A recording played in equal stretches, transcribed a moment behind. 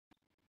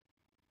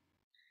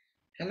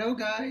Hello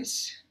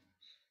guys,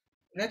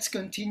 let's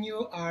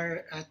continue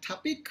our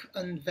topic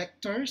on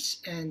vectors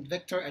and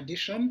vector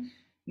addition.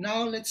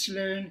 Now let's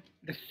learn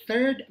the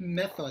third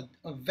method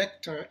of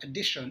vector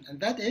addition, and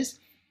that is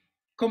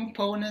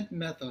component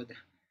method.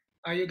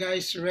 Are you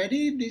guys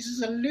ready? This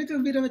is a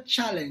little bit of a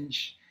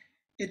challenge.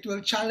 It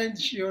will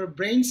challenge your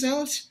brain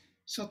cells.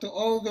 So to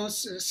all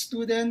those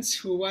students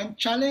who want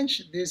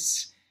challenge,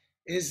 this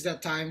is the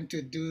time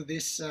to do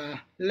this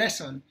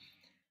lesson.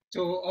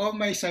 To all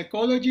my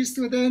psychology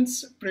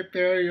students,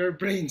 prepare your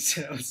brain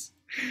cells.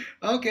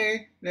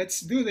 Okay,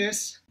 let's do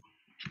this.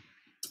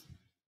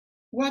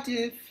 What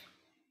if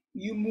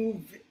you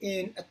move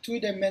in a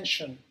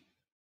two-dimension?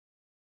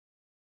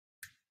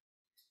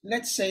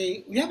 Let's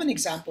say we have an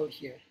example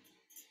here.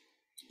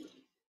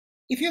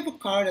 If you have a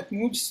car that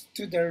moves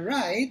to the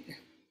right,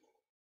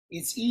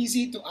 it's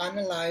easy to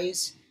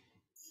analyze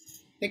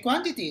the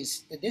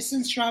quantities, the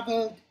distance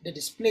traveled, the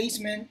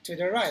displacement to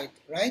the right,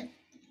 right?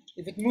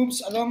 If it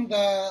moves along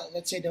the,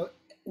 let's say the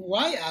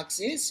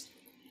y-axis,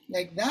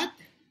 like that,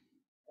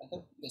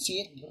 you see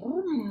it,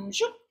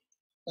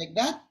 like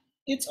that,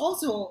 it's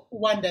also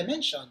one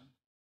dimension.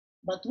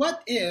 But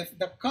what if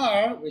the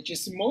car, which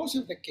is most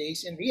of the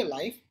case in real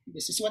life,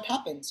 this is what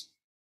happens.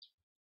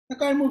 The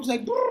car moves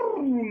like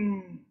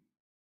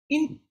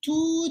in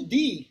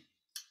 2D.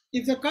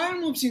 If the car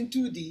moves in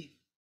 2D,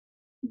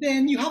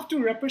 then you have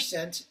to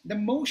represent the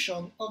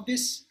motion of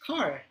this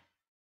car,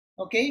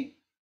 okay?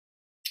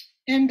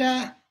 And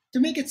to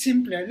make it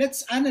simpler,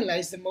 let's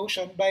analyze the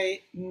motion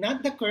by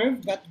not the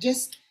curve, but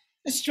just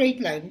a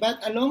straight line, but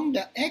along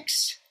the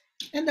x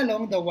and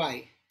along the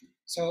y.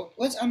 So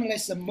let's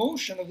analyze the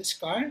motion of this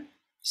car,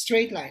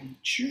 straight line,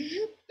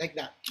 like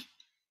that.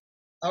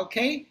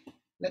 Okay,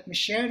 let me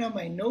share now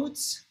my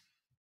notes.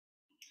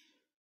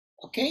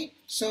 Okay,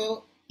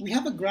 so we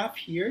have a graph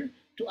here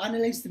to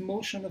analyze the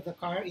motion of the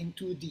car in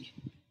 2D.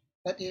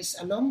 That is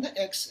along the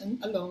x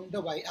and along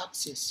the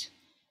y-axis.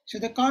 So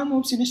the car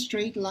moves in a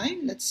straight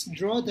line. Let's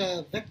draw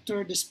the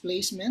vector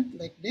displacement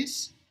like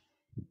this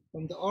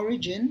from the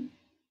origin.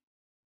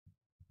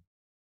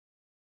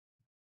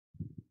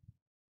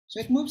 So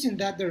it moves in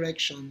that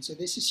direction. So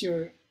this is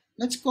your,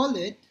 let's call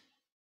it,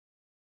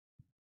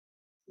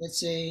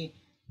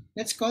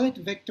 let's call it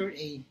vector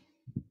A.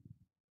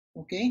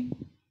 Okay?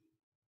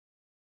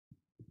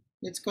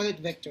 Let's call it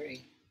vector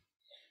A.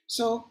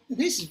 So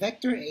this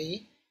vector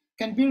A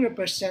can be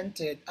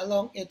represented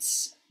along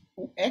its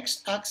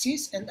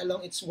x-axis and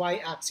along its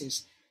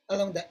y-axis,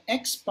 along the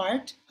x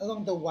part,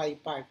 along the y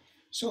part.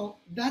 So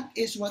that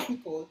is what we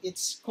call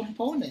its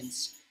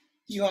components.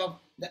 You have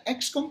the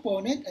x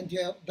component and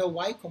you have the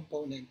y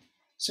component.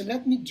 So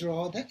let me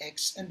draw the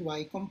x and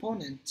y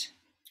component.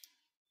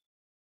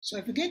 So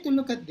if you get to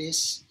look at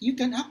this, you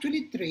can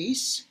actually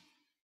trace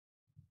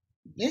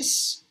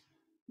this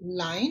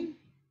line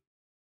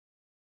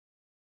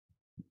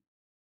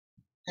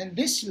and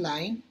this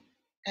line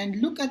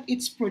and look at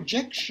its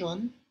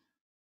projection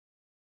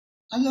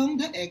along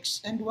the x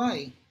and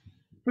y.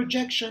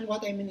 Projection,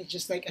 what I mean is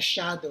just like a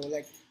shadow.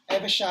 Like I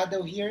have a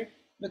shadow here.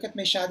 Look at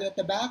my shadow at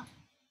the back.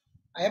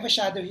 I have a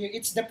shadow here.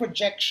 It's the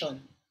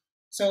projection.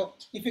 So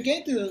if you're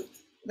going to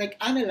like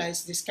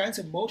analyze these kinds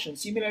of motion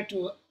similar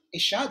to a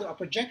shadow, a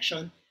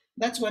projection,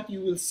 that's what you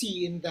will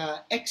see in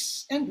the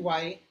x and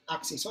y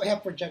axis. So I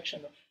have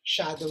projection of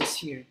shadows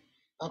here.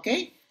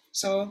 Okay,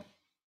 so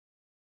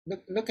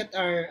look at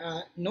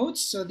our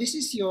notes. So this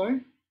is your,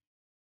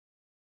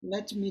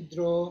 let me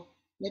draw,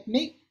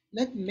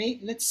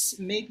 let's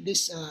make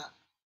this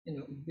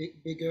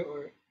bigger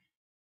or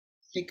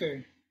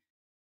thicker.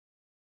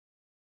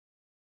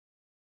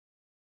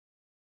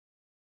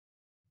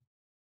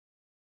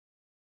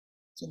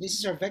 So this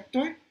is our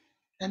vector,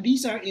 and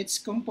these are its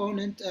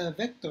component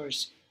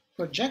vectors,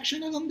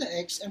 projection along the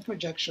x and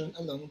projection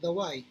along the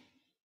y.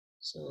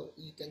 So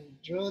you can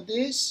draw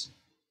this.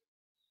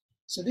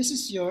 So this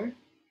is your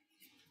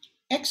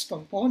x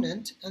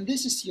component, and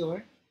this is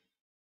your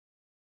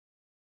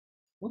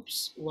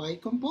y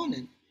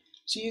component.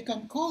 So you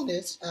can call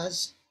this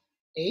as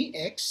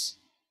ax,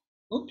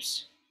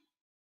 just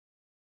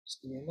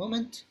give me a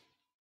moment,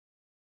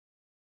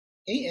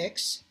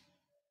 ax,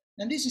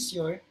 and this is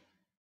your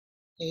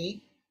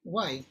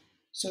ay.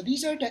 So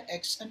these are the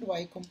x and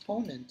y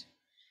component.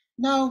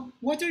 Now,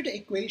 what are the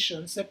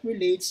equations that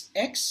relates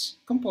x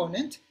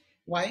component,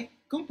 y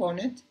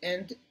component,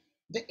 and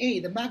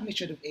the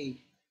magnitude of a?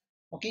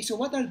 Okay, so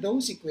what are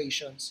those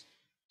equations?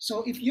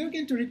 So if you're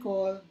going to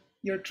recall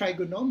your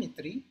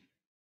trigonometry,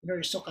 your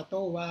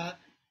SOHCAHTOA,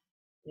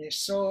 your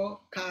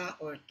SOHCAH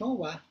or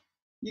TOA,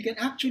 you can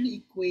actually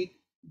equate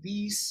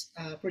these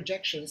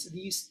projections,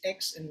 these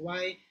x and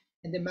y,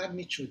 and the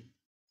magnitude.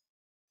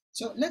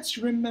 So let's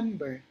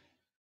remember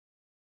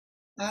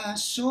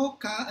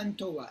SOHCAH and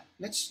TOA.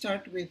 Let's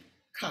start with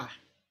Ka.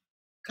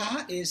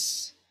 Ka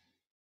is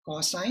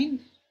cosine,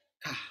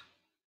 Ka.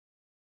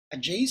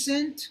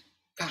 Adjacent,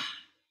 Ka.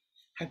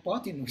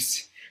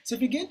 Hypotenuse. So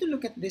if you're going to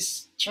look at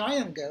this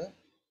triangle,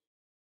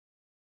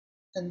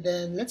 and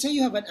then let's say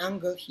you have an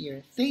angle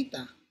here,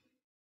 theta.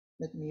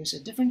 Let me use a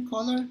different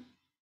color.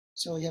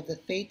 So you have the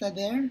theta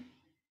there.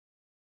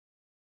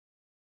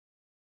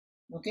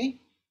 Okay.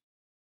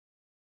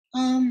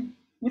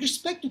 With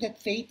respect to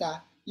that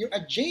theta, your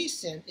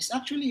adjacent is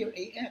actually your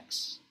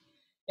AX.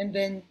 And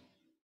then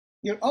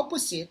your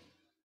opposite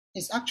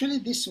is actually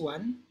this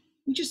one,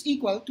 which is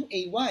equal to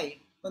AY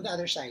on the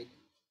other side.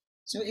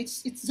 So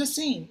it's the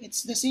same.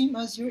 It's the same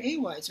as your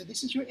AY. So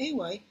this is your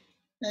AY,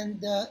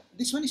 and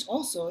this one is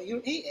also your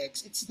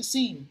AX. It's the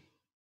same.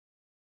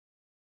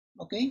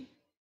 Okay?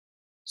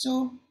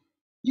 So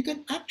you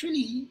can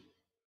actually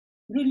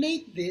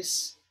relate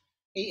this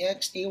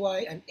AX,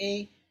 AY, and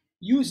A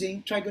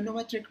using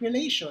trigonometric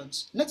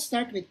relations. Let's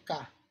start with K.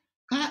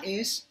 K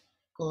is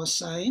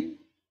cosine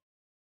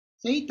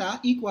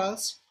theta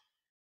equals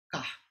K,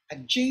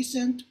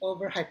 adjacent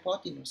over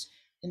hypotenuse.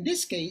 In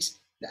this case,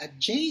 the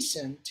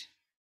adjacent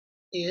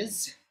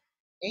is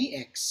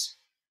AX,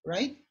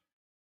 right?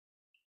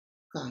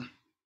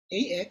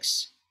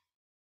 AX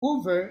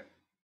over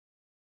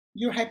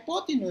your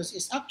hypotenuse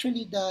is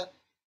actually the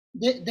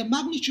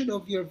magnitude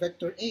of your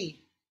vector A.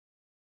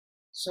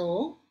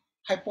 So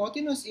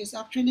hypotenuse is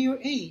actually your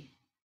A.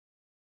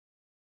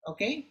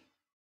 Okay?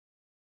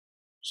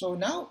 So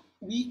now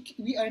we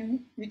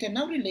can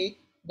now relate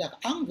the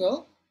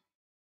angle,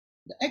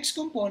 the x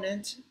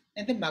component,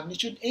 and the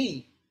magnitude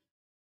A.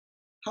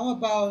 How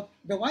about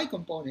the y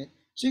component?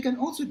 So you can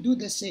also do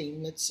the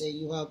same. Let's say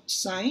you have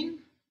sine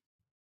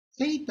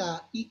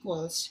theta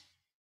equals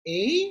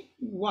AY.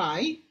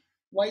 Why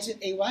is it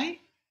AY?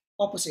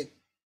 Opposite.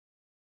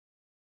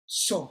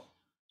 So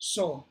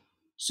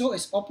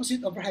is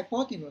opposite over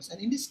hypotenuse.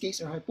 And in this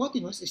case, our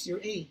hypotenuse is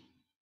your A.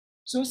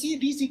 So see,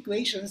 these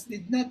equations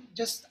did not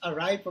just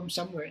arrive from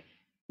somewhere.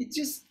 It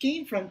just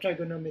came from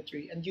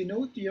trigonometry. And you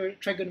know your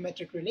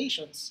trigonometric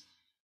relations.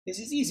 This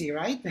is easy,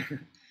 right?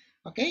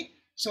 Okay?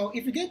 So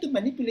if you're going to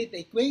manipulate the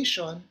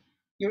equation,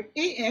 your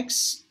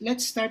AX,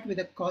 let's start with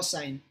the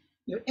cosine.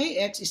 Your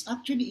AX is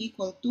actually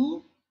equal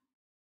to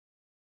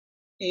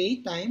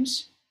A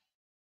times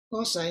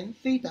cosine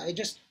theta. I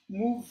just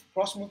move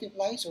cross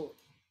multiply, so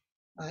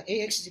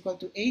AX is equal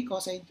to A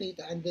cosine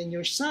theta, and then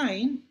your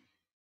sine,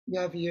 you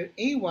have your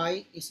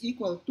AY is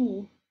equal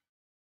to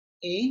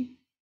A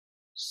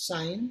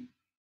sine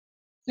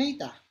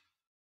theta.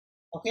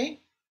 Okay?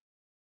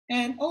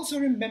 And also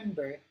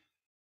remember,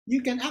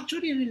 you can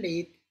actually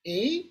relate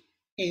A,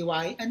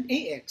 AY, and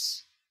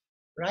AX,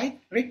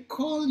 right?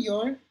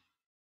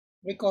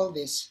 Recall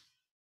this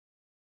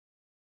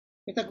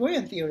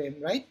Pythagorean theorem,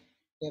 right?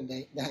 You have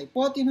the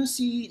hypotenuse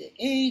C, the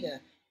A,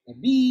 the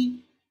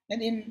B,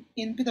 and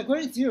in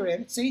Pythagorean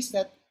theorem, it states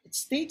that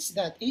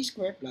A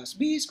squared plus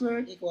B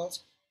squared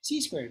equals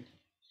C squared.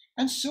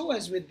 And so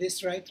as with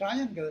this right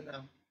triangle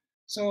now.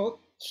 So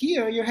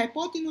here, your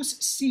hypotenuse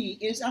C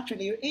is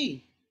actually your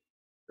A,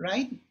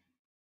 right?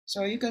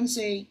 So you can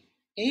say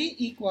A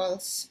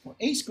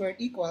squared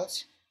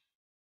equals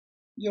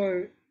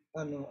your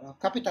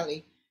capital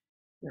A,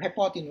 your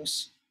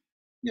hypotenuse.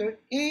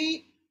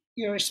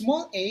 Your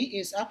small a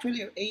is actually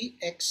your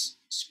AX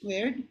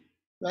squared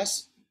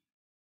plus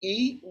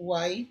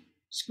AY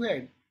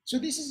squared. So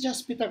this is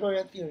just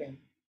Pythagorean theorem.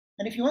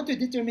 And if you want to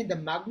determine the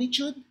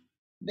magnitude,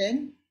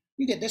 then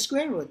you get the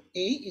square root. A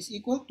is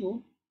equal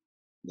to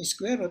the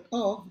square root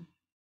of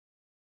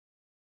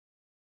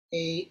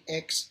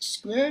AX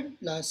squared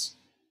plus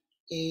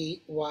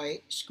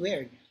AY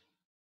squared.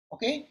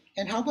 Okay?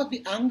 And how about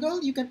the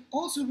angle? You can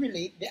also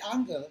relate the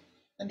angle,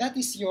 and that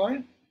is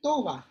your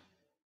TOA.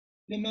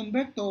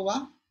 Remember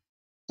TOA?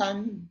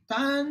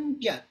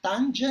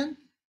 Tangent.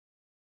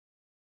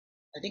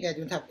 I think I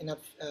don't have enough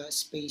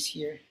space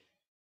here.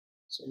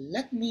 So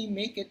let me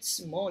make it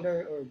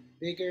smaller or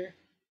bigger.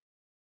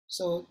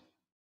 So,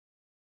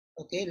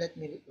 okay, let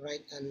me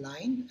write a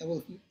line. I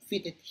will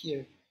fit it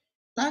here.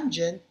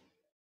 Tangent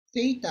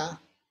theta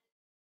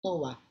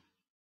TOA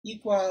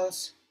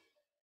equals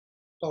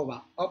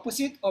TOA.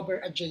 Opposite over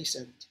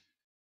adjacent.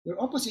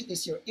 Your opposite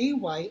is your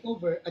AY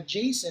over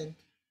adjacent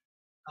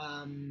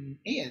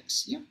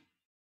AX. Yeah.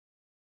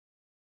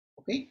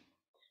 Okay.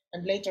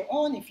 And later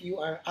on, if you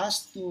are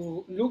asked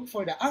to look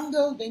for the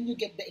angle, then you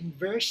get the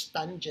inverse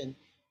tangent.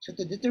 So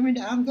to determine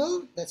the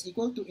angle, that's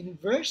equal to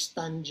inverse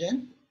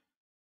tangent,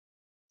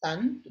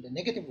 tan to the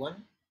negative 1,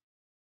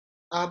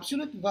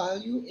 absolute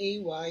value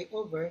AY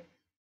over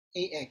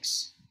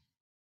AX.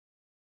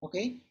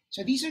 Okay?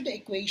 So these are the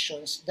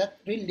equations that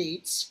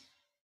relates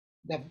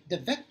the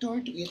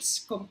vector to its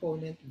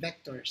component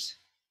vectors.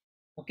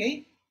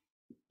 Okay?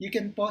 You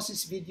can pause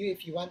this video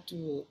if you want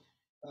to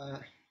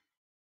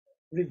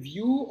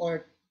review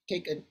or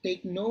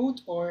take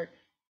note or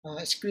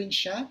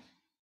screenshot.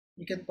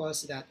 You can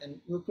pause that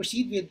and we'll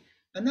proceed with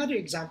another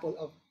example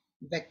of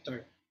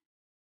vector.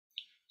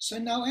 So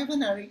now I have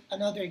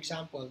another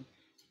example.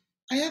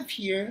 I have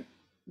here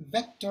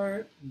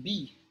vector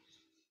B,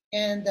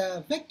 and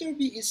vector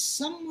B is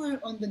somewhere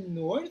on the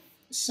north,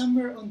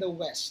 somewhere on the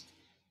west.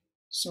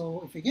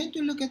 So if you're going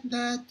to look at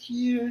that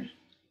here,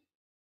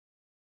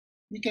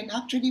 you can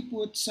actually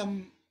put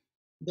some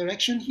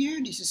direction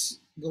here. This is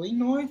going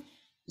north,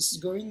 This is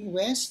going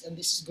west, and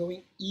this is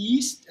going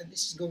east, and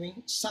this is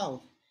going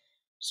south.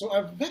 So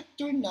our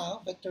vector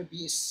now, vector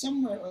B, is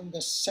somewhere on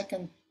the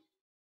second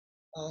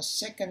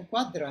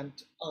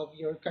quadrant of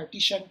your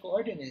Cartesian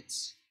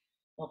coordinates.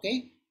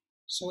 Okay,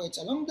 so it's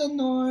along the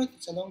north,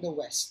 it's along the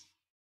west.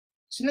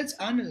 So let's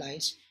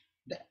analyze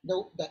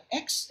the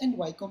x and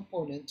y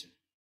component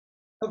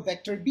of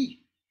vector B.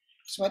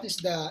 So what is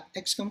the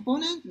x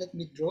component? Let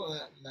me draw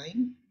a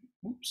line.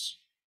 Oops.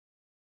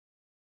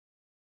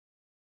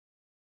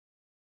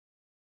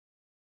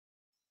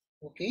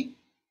 Okay.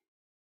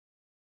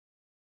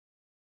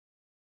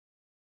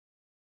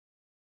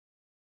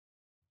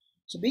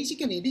 So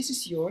basically, this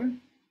is your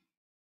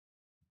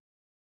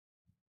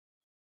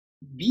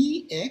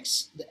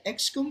bx, the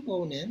x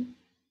component.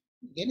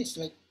 Again, it's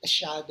like a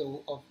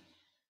shadow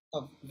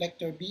of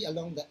vector B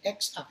along the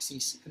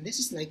x-axis. And this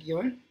is like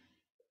your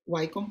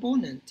y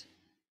component,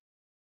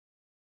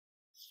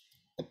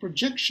 a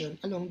projection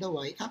along the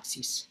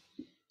y-axis.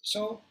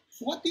 So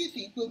what do you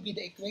think will be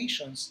the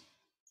equations?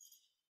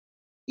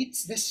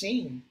 It's the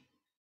same.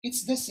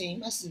 It's the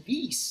same as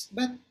these,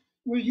 but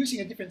we're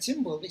using a different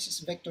symbol. This is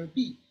vector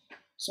B.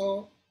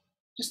 So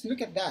just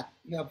look at that.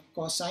 You have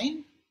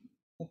cosine.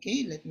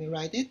 Okay, let me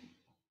write it.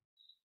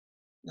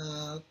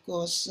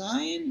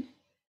 Cosine,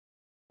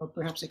 or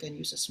perhaps I can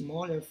use a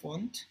smaller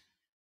font.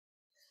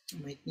 I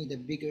might need a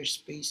bigger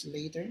space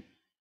later.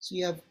 So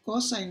you have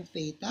cosine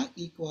theta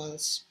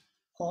equals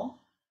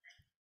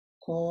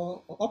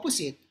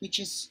opposite, which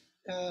is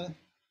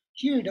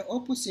here the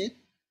opposite.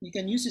 You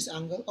can use this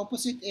angle.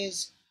 Opposite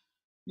is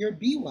your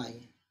by.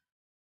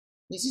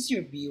 This is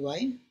your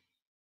by.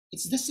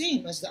 It's the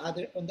same as the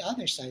other on the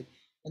other side.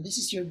 And this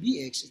is your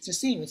bx. It's the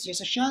same. It's just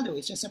a shadow.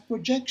 It's just a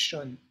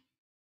projection.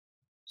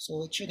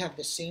 So it should have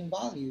the same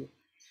value.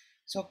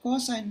 So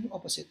cosine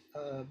opposite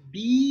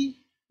b,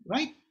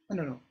 right?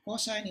 No.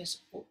 Cosine is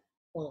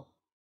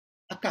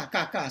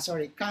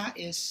sorry. K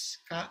is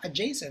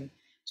adjacent.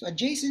 So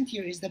adjacent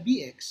here is the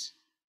bx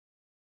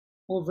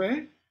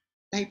over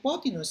the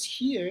hypotenuse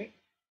here.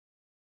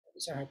 What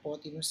is our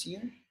hypotenuse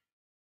here?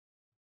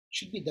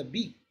 Should be the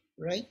b,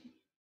 right?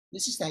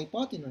 This is the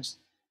hypotenuse.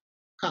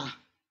 K,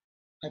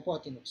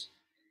 hypotenuse.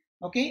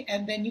 Okay,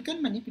 and then you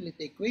can manipulate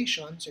the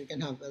equation. So you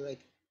can have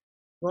like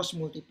cross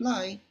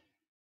multiply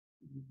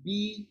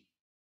b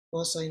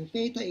cosine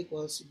theta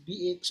equals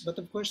bx. But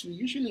of course, we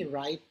usually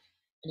write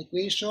an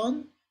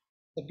equation.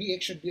 The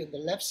bx should be on the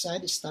left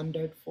side,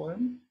 standard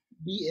form.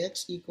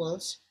 Bx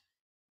equals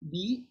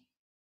b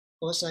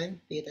cosine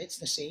theta. It's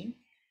the same.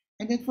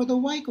 And then for the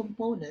y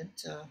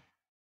component,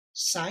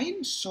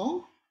 sine,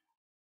 so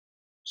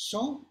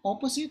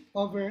opposite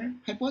over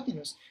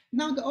hypotenuse.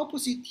 Now the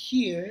opposite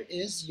here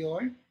is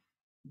your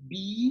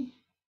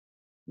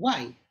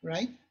by,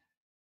 right?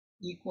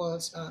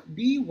 Equals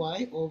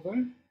by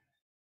over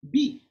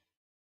b.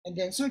 And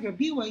then so your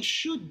by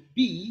should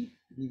be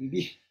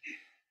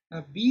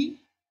b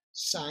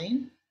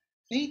sine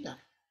theta.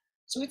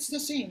 So it's the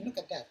same. Look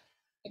at that.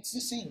 It's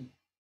the same.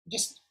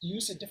 Just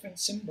use a different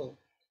symbol.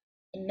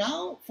 And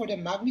now for the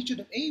magnitude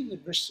of A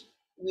with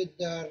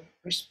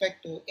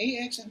respect to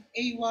AX and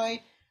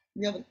AY,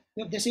 we have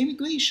the same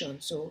equation.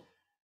 So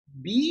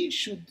B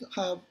should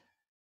have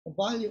a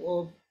value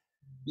of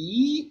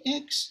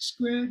BX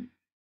squared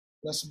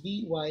plus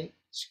BY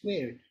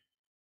squared.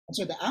 And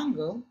so the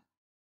angle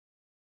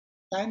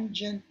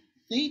tangent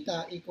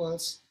theta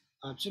equals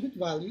absolute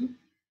value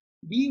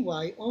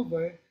BY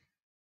over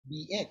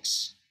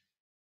BX.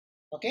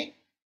 Okay?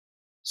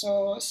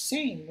 So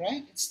same,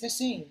 right? It's the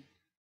same.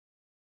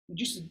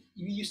 We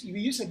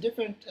use a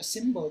different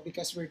symbol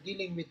because we're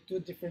dealing with two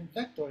different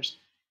vectors.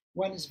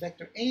 One is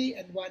vector A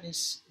and one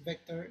is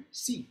vector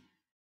C.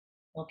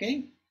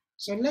 Okay?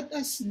 So let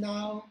us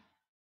now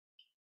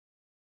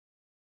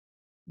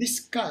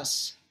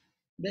discuss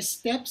the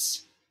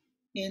steps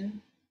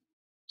in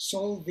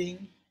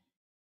solving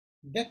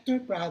vector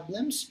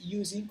problems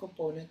using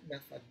component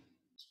method.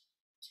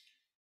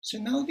 So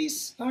now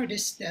these are the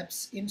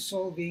steps in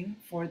solving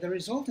for the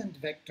resultant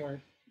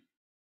vector.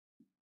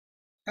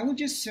 I will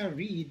just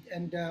read,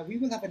 and we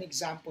will have an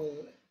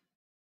example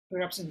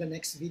perhaps in the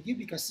next video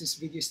because this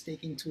video is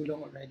taking too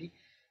long already.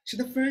 So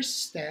the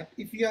first step,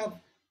 if you have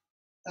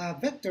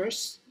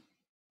vectors,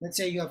 let's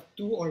say you have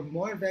two or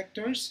more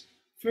vectors,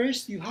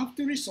 first you have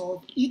to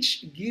resolve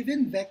each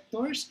given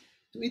vectors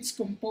to its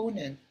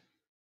component.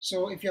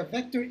 So if you have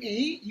vector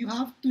A, you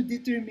have to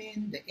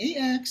determine the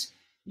AX,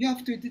 you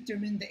have to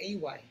determine the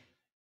AY.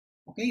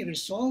 Okay,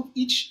 resolve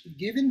each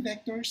given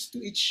vectors to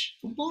each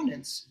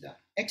components, the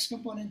X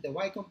component, the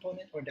Y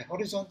component, or the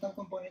horizontal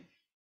component,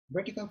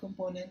 vertical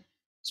component.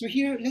 So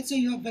here, let's say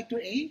you have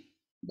vector A,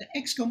 the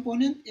X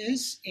component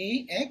is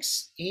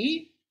AX,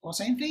 A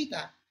cosine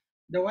theta.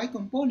 The Y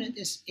component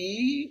is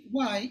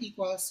AY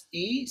equals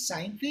A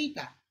sine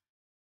theta.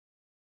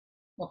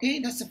 Okay,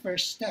 that's the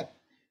first step.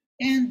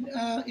 And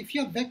if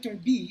you have vector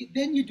B,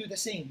 then you do the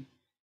same.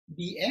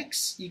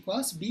 Bx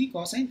equals B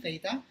cosine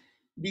theta,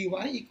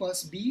 By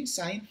equals B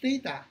sine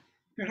theta.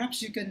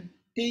 Perhaps you can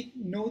take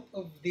note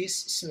of this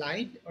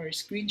slide or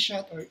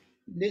screenshot or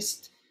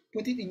list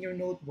put it in your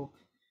notebook.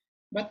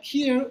 But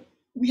here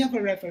we have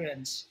a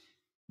reference.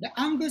 The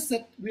angles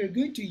that we're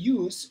going to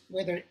use,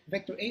 whether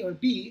vector A or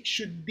B,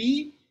 should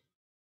be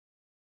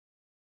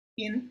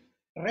in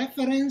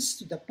reference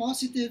to the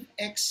positive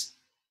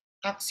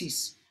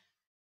x-axis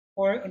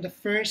or on the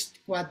first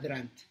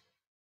quadrant.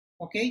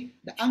 Okay,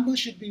 the angle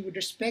should be with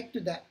respect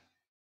to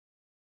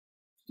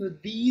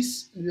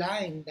this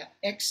line, the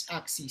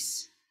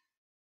x-axis.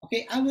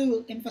 Okay, I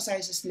will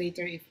emphasize this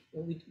later if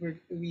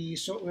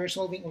we're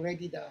solving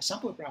already the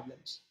sample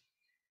problems.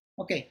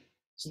 Okay,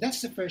 so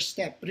that's the first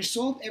step.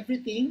 Resolve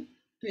everything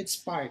to its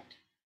part.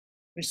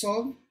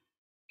 Resolve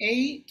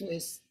a to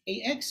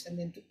ax and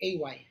then to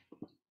ay.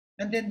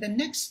 And then the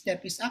next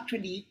step is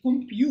actually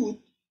compute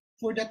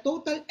for the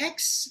total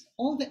x,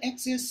 all the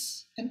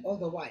x's and all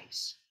the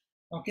y's.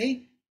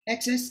 Okay,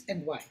 x's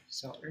and y.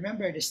 So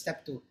remember the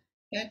step 2,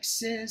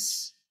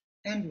 x's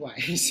and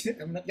y's.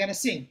 I'm not gonna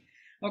sing.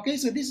 Okay,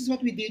 so this is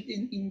what we did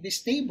in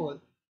this table.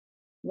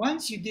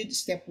 Once you did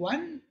step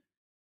 1,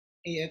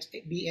 ax,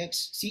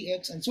 bx,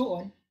 cx, and so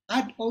on,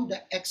 add all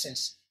the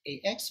x's,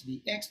 ax,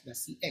 bx,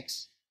 plus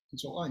cx, and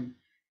so on.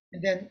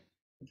 And then,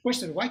 of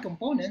course, the y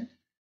component,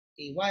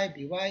 ay,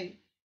 by,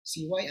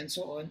 cy, and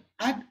so on,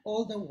 add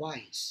all the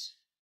y's.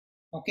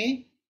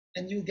 Okay?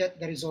 And you get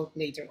the result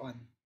later on.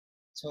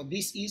 So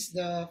this is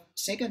the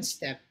second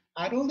step.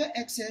 Add all the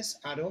x's,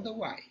 add all the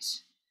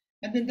y's.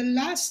 And then the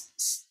last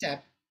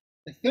step,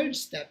 the third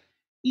step,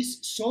 is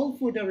solve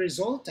for the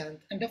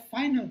resultant and the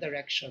final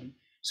direction.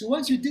 So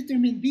once you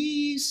determine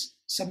these,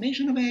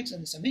 summation of x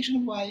and summation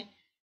of y,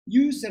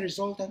 use the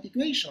resultant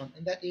equation,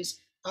 and that is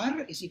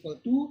r is equal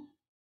to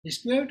the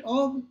square root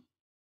of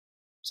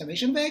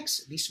summation of x,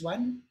 this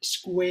one,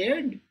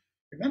 squared,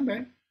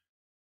 remember,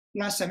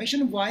 plus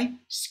summation of y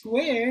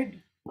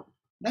squared,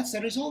 that's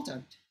the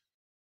resultant.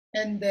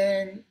 And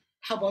then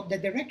how about the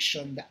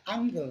direction, the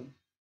angle?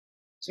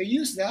 So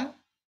use the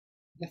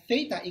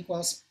theta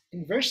equals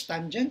inverse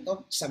tangent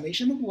of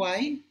summation of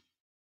y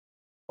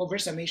over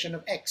summation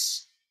of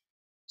x.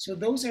 So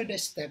those are the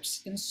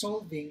steps in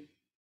solving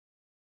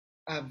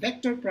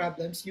vector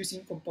problems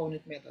using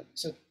component method.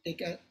 So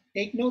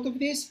take note of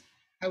this.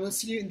 I will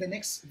see you in the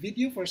next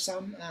video for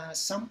some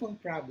sample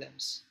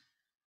problems.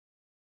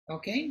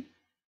 Okay?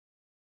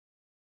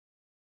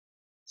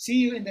 See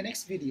you in the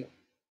next video.